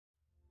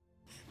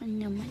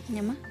Mama,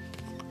 mama.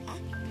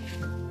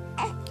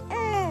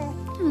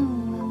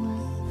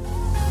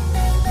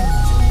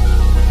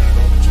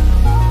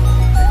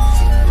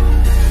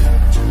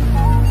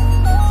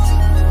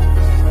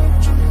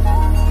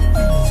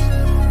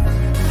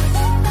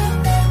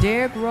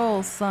 Derrick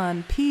Roll's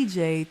son,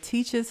 PJ,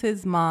 teaches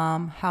his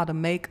mom how to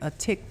make a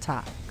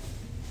TikTok.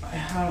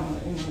 Hold on,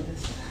 let me do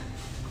this.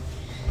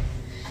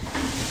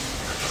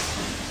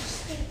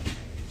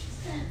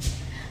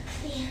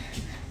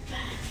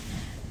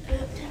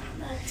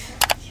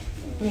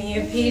 Me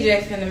and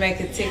PJ finna make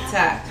a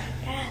TikTok.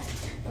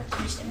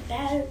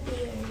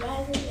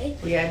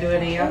 We gotta do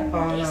it in your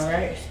phone,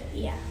 alright?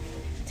 Yeah.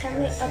 Tell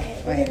me,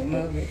 okay. Wait,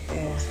 move it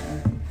fast,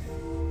 huh?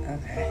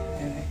 Okay.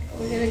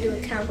 We're gonna do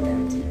a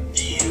countdown too.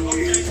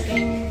 Okay.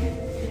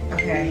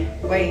 Okay,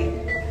 wait.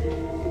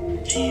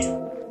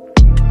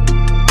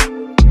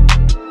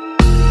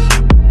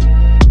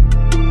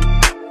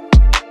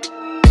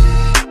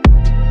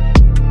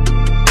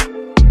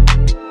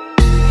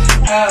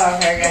 Oh,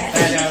 okay, I got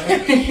that over.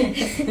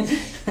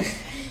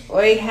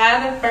 Wait, how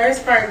the first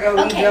part go?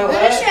 Okay, we go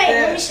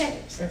let me show you.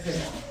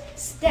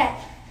 Step.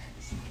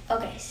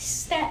 Okay,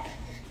 step.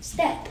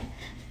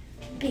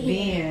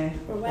 Being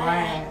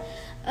right.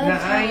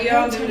 Nuh-uh, you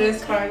don't do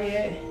this part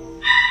yet.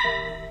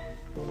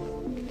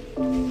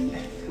 Come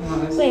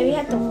on, wait, we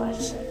have to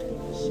watch it.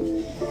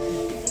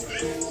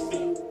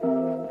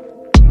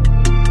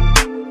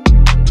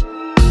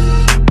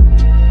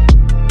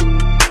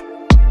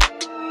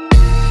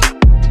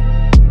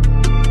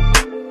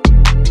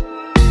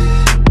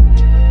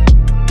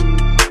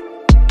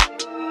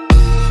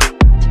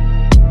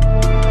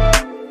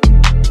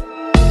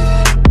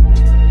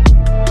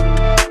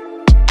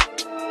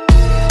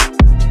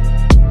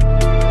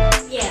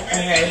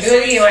 Do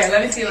it again. Wait, let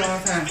me see it one more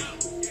time.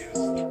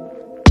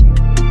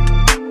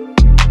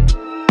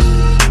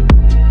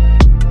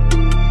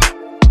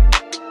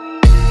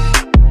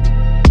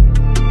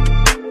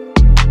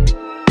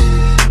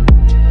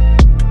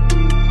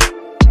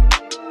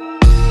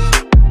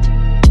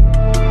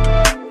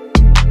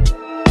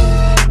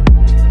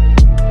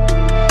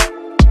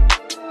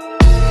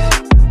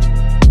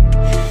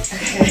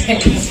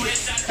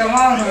 Come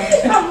on,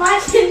 man. I'm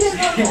watching this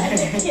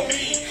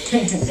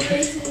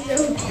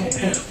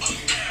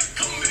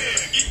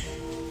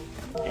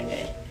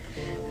Okay,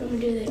 I'm gonna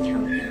do the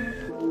countdown.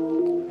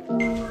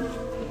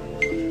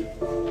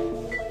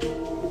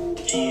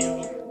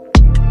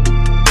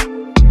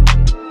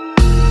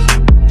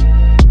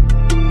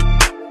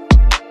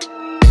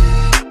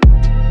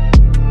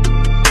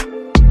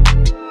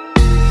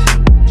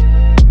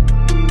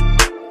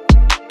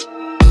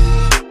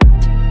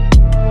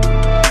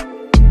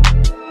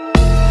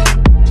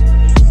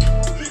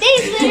 They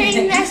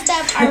literally messed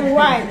up our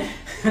one.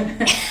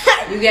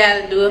 You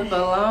gotta do it for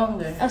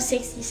longer. Oh,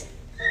 60 seconds.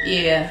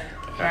 Yeah,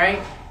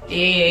 right?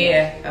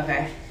 Yeah.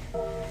 Okay.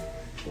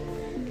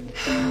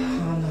 I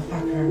don't know if I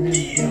can remember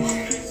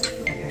this.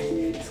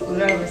 Okay.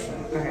 Scoot over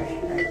some. Okay,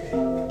 right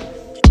there.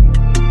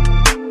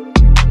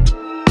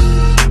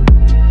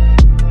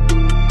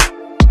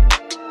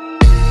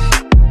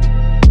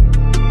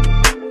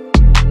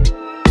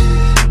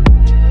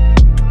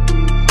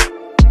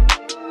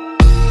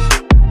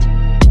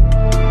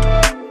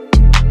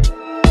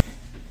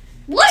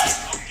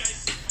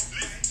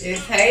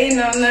 It's hating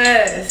on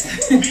us.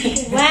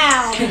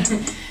 Wow.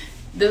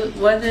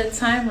 What the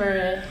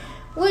timer?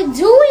 We're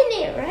doing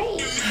it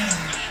right.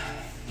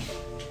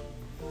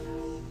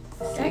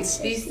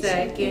 60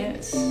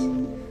 seconds.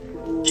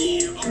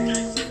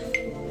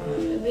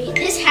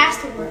 This has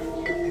to work.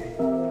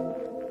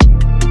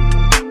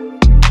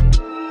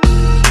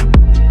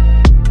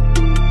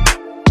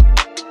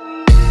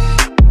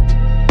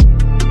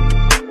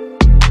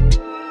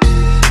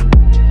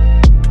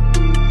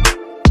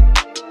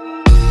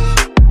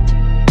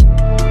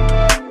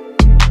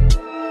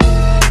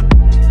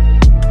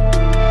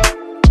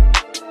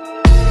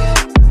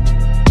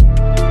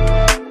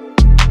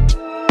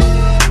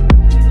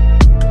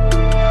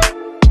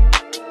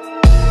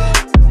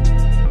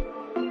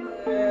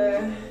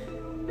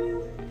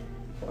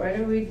 What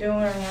are we doing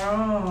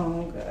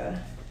wrong?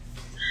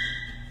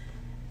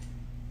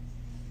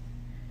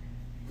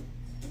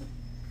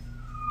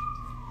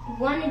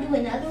 Want to do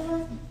another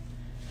one?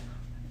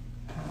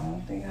 I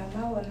don't think I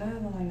know another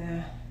one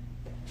now.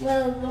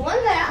 Well, the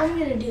one that I'm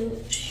gonna do.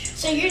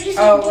 So you're just.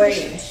 Oh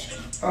wait,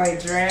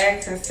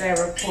 drag to set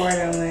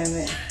recording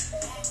limit.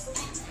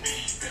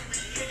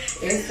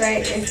 It's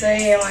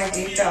saying like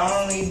you can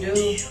only do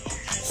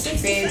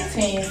 15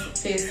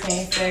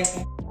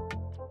 seconds.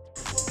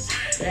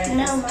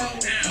 No, Mom.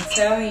 I'm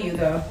telling you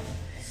though.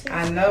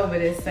 I know, but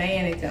it's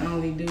saying it can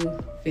only do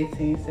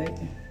 15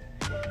 seconds.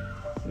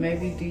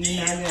 Maybe do you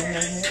not get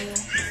enough memory?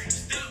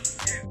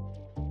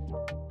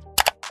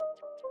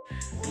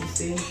 You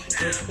see,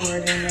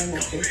 recording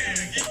limit 15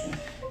 seconds.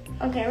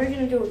 Okay, we're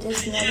gonna do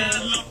this another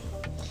one.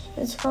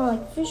 It's called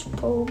like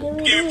fishbowl. Give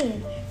it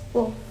in.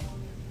 Whoa.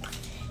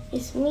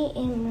 It's me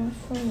and my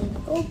friend.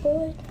 Oh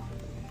boy.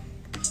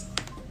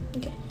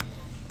 Okay.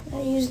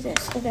 I use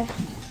this. Okay.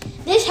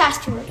 This has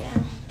to work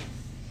out.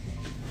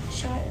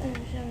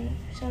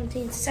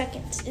 17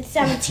 seconds. It's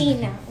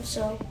 17 now,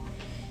 so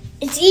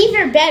it's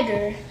even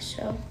better.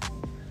 So.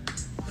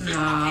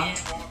 Nah.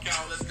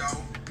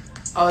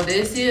 Oh,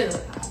 this is.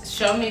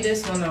 Show me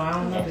this one though. I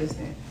don't know this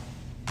thing.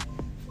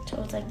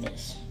 So it's like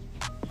this.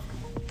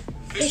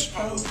 Fish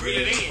pose.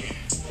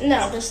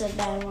 No, this is a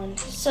bad one.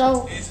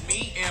 So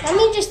let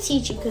me just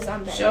teach you because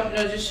I'm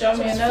better. Just show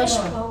me another fish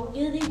one.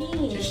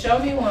 pose. Just show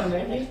me one,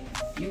 baby.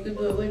 You can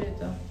do it with it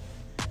though.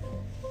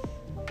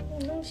 I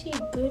don't see a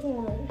good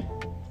one.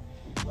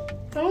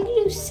 I'm gonna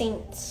do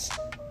Saints.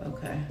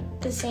 Okay.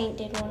 The Saint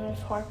did one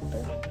with Harper.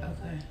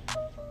 Okay.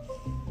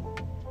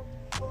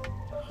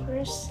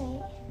 Where's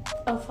Saint?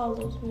 Oh,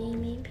 follows me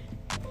maybe.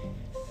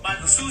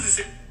 Michael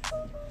Susie said.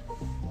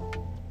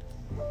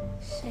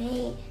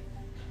 Saint.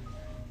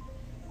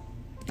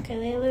 Okay,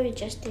 they literally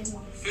just did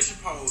one. Fishing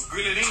pole,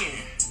 grill it in.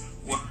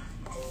 What?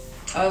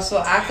 Oh, so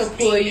I could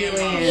pull you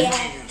in. Yeah.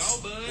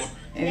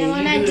 And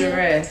then you do the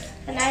rest.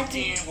 When I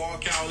do.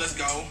 Walk out, let's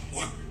go.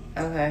 What?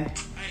 Okay.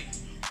 Hey.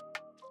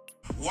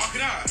 Walk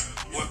it out.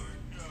 What?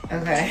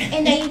 Okay.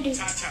 And then you do.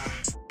 Cha-cha.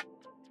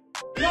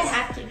 You don't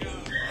have to do.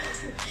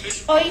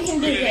 Or you can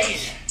do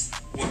this.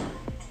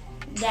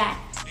 That.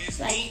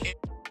 Like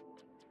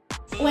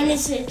when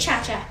it's a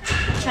cha-cha.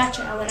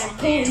 Cha-cha. When I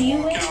pull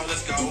you in,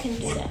 you can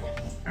do that.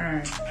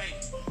 Alright.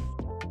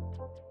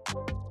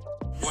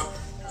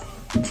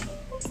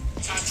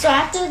 So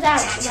after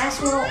that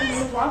last roll, I'm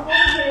gonna walk over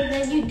here,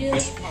 then you do.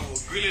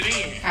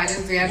 I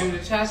just gotta do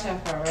the cha-cha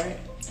part, right?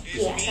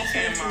 Yeah,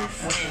 that's what I'm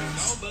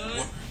doing.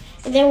 Okay.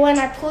 And then when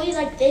I pull you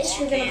like this,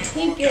 you're gonna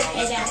peep your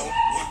head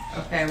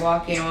out. Okay,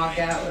 walk in, walk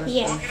out.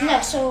 Yeah,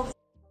 no, so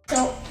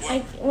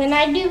like when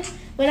I do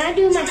my, let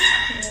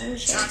me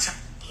show you.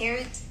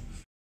 Here,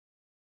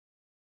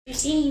 you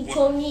see, you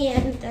pull me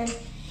in, then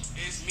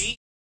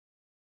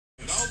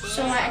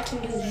so I can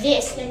do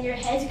this. Then your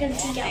head's gonna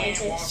peek out like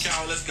this,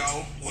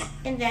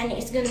 and then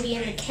it's gonna be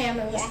in the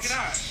camera lens,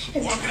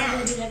 and then I'm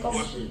gonna be like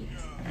over here.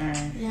 Alright.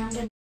 And I'm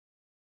gonna.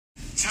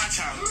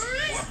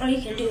 Or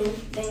you can do,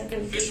 then you're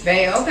gonna do.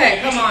 Babe, okay,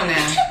 come on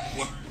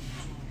now.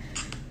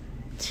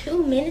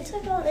 2 minutes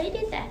ago, they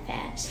did that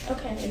fast.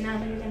 Okay, and now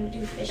we're gonna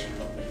do fish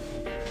bowl.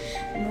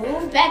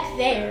 Move back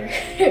there.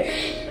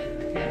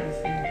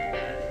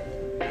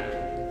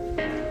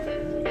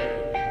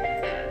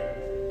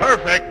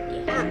 Perfect.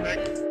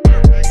 Perfect.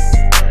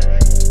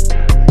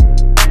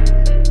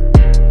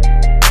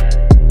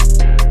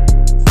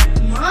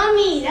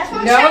 Mommy, that's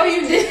what I'm No,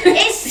 saying. you didn't.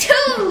 It's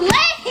too late.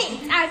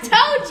 I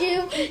told you.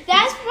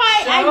 That's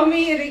why Show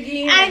me it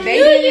again. I They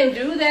knew didn't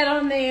do that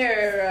on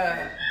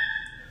their.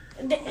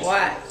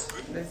 Watch.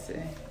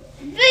 Listen.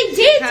 They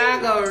did.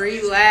 Chicago,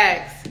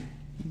 relax.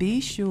 Be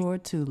sure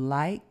to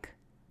like,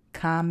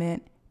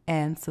 comment,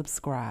 and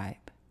subscribe.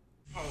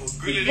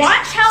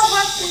 Watch how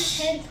Buster's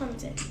head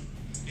comes in.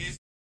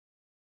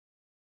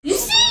 You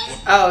see?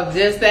 Oh,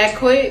 just that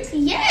quick?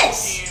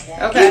 Yes.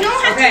 Okay. You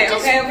don't have to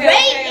just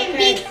wait and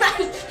be like.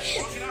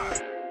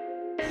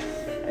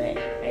 Alright,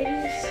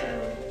 ready? So.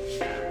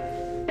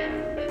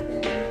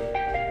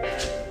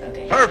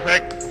 Okay.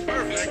 Perfect.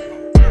 Perfect.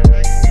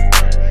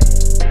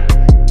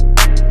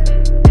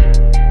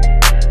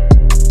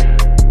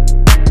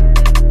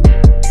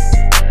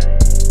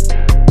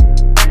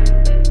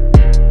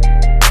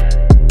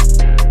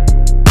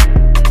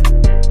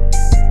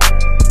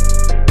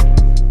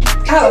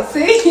 Oh,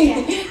 see?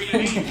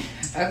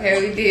 Okay,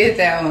 we did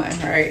that one,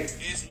 right?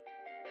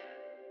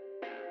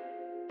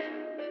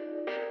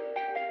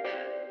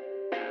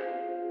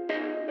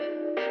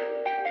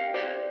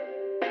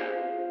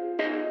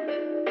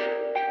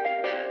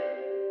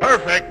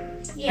 Perfect.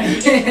 Yeah.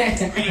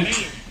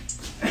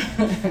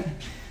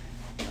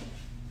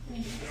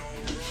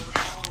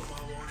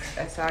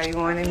 That's all you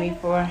wanted me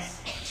for?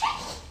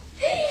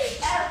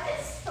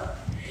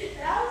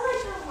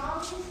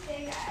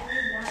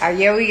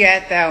 Yeah, we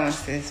got that one,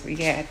 sis. We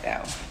got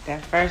that one.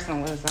 That first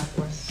one was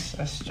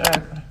a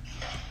struggle.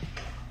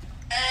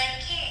 I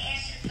can't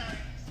answer the phone.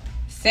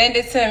 Send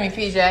it to me,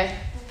 PJ. Okay.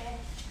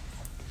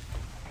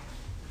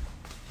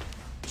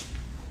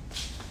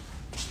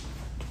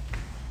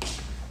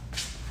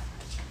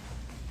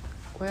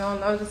 We don't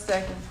know the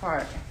second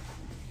part.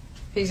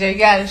 PJ, you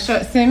gotta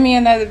send me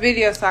another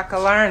video so I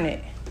can learn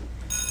it.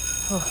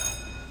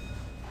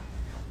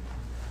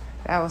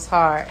 That was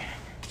hard.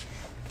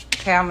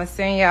 Okay, I'm gonna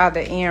send y'all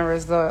the end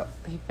result.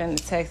 He finna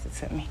text it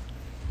to me.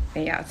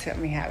 Then y'all tell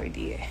me how he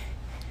did.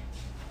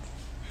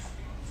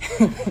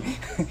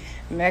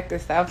 Mieka,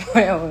 stop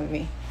playing with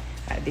me.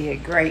 I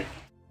did great.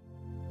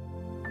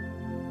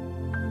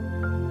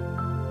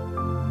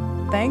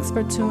 Thanks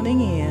for tuning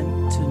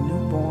in to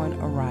Newborn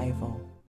Arrival.